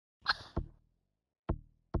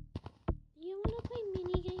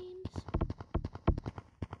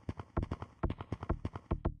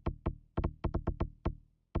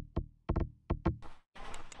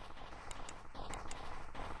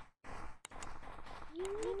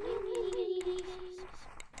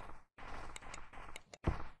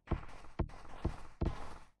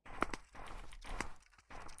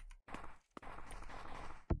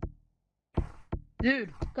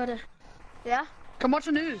Dude, Yeah? come watch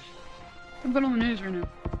the news. Come put on the news right now.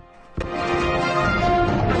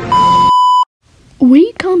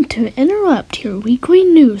 We come to interrupt your weekly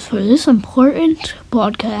news for this important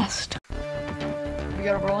podcast. We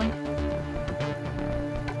got it rolling?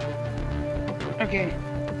 Okay.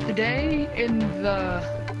 Today in the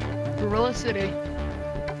Gorilla City,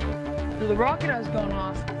 the rocket has gone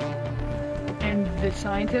off, and the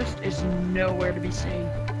scientist is nowhere to be seen.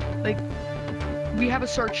 Like, we have a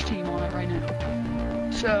search team on it right now.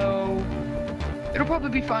 So, it'll probably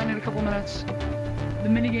be fine in a couple minutes. The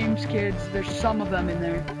minigames kids, there's some of them in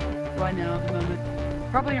there right now at the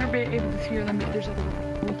moment. Probably aren't able to hear them, but there's like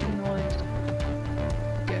a leaking noise.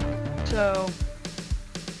 Yeah. So,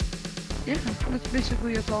 yeah,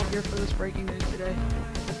 that's all here for this breaking news today.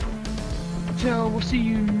 So, we'll see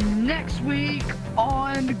you next week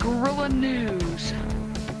on Gorilla News.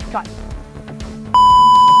 Cut.